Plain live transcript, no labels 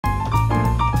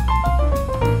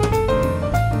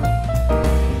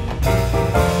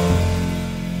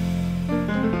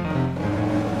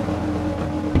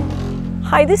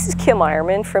Hi, this is Kim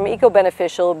Ironman from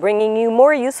EcoBeneficial, bringing you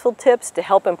more useful tips to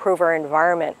help improve our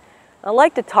environment. I'd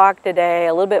like to talk today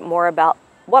a little bit more about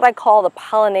what I call the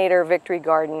pollinator victory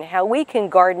garden, how we can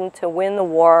garden to win the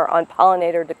war on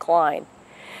pollinator decline.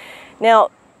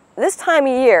 Now, this time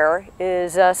of year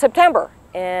is September,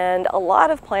 and a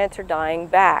lot of plants are dying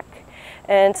back.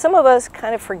 And some of us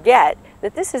kind of forget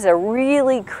that this is a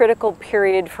really critical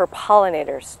period for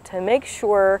pollinators to make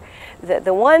sure that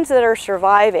the ones that are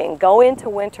surviving go into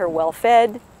winter well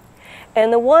fed,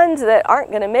 and the ones that aren't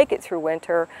going to make it through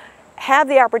winter have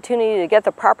the opportunity to get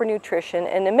the proper nutrition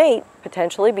and to mate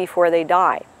potentially before they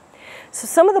die. So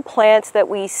some of the plants that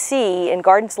we see in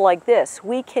gardens like this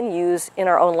we can use in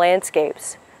our own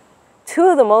landscapes. Two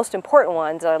of the most important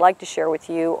ones that I'd like to share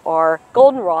with you are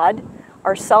goldenrod,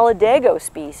 our solidago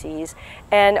species,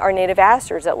 and our native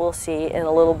asters that we'll see in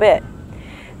a little bit.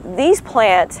 These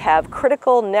plants have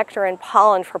critical nectar and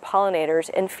pollen for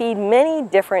pollinators and feed many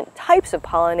different types of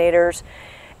pollinators,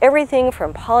 everything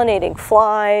from pollinating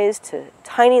flies to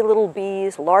tiny little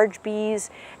bees, large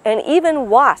bees, and even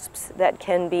wasps that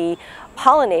can be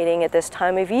pollinating at this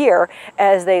time of year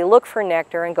as they look for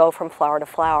nectar and go from flower to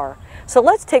flower. So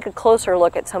let's take a closer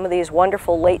look at some of these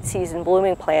wonderful late season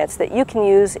blooming plants that you can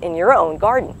use in your own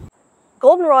garden.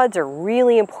 Goldenrods are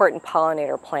really important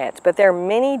pollinator plants, but there are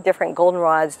many different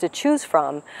goldenrods to choose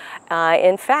from.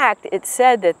 In fact, it's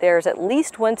said that there's at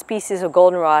least one species of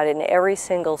goldenrod in every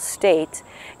single state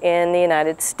in the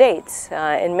United States.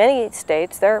 In many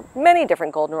states, there are many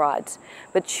different goldenrods,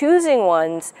 but choosing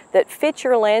ones that fit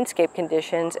your landscape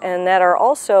conditions and that are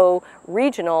also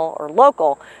regional or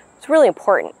local is really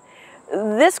important.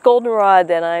 This goldenrod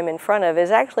that I'm in front of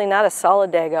is actually not a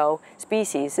solidago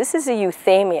species. This is a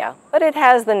euthymia, but it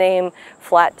has the name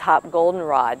flat-top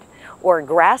goldenrod or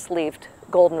grass-leafed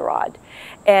goldenrod.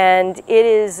 And it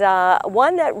is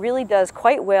one that really does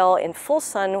quite well in full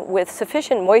sun with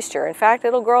sufficient moisture. In fact,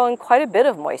 it'll grow in quite a bit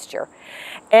of moisture.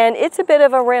 And it's a bit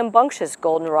of a rambunctious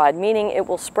goldenrod, meaning it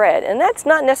will spread. And that's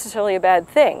not necessarily a bad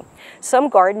thing. Some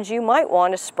gardens you might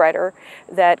want a spreader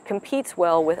that competes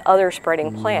well with other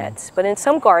spreading plants. But in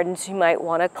some gardens you might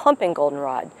want a clumping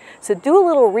goldenrod. So do a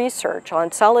little research on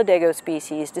solidago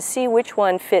species to see which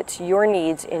one fits your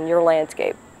needs in your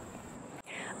landscape.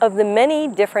 Of the many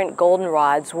different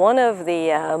goldenrods, one of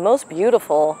the most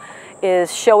beautiful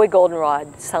is Showy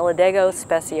Goldenrod, Solidago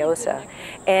speciosa.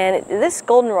 And this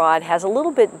goldenrod has a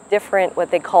little bit different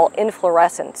what they call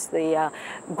inflorescence, the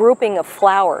grouping of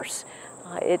flowers.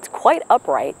 It's quite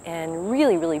upright and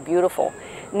really, really beautiful.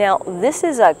 Now, this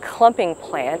is a clumping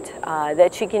plant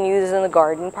that you can use in the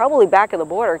garden, probably back of the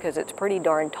border because it's pretty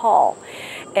darn tall.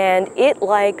 And it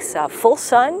likes full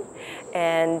sun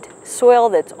and soil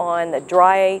that's on the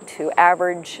dry to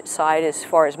average side as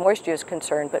far as moisture is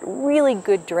concerned, but really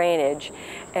good drainage.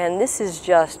 And this is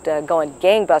just going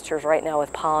gangbusters right now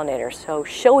with pollinators. So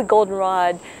Showy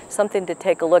Goldenrod, something to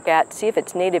take a look at, see if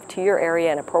it's native to your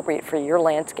area and appropriate for your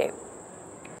landscape.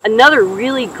 Another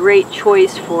really great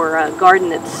choice for a garden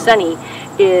that's sunny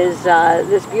is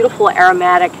this beautiful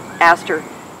Aromatic Aster,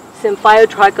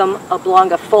 Symphyotrichum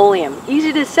oblongifolium.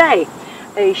 Easy to say.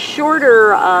 A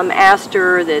shorter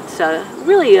aster that's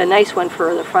really a nice one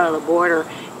for the front of the border,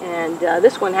 and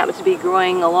this one happens to be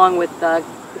growing along with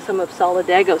some of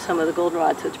solidago, some of the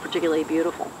goldenrods, so it's particularly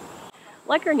beautiful.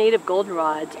 Like our native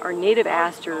goldenrods, our native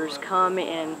asters come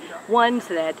in ones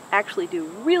that actually do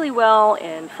really well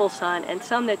in full sun and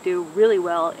some that do really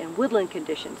well in woodland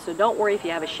conditions. So don't worry if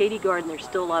you have a shady garden, there's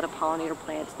still a lot of pollinator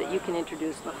plants that you can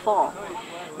introduce in the fall.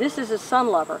 This is a sun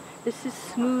lover. This is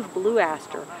smooth blue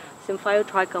aster,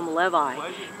 Symphyotrichum levi,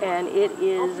 and it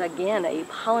is again a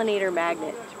pollinator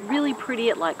magnet. It's really pretty.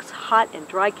 It likes hot and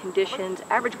dry conditions.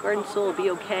 Average garden soil will be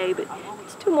okay, but if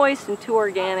it's too moist and too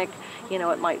organic, you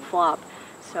know, it might flop.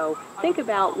 So think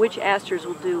about which asters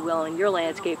will do well in your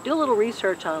landscape. Do a little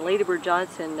research on Ladybird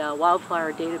Johnson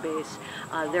wildflower database.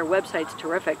 Their website's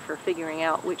terrific for figuring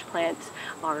out which plants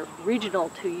are regional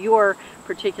to your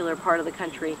particular part of the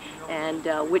country and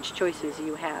which choices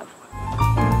you have.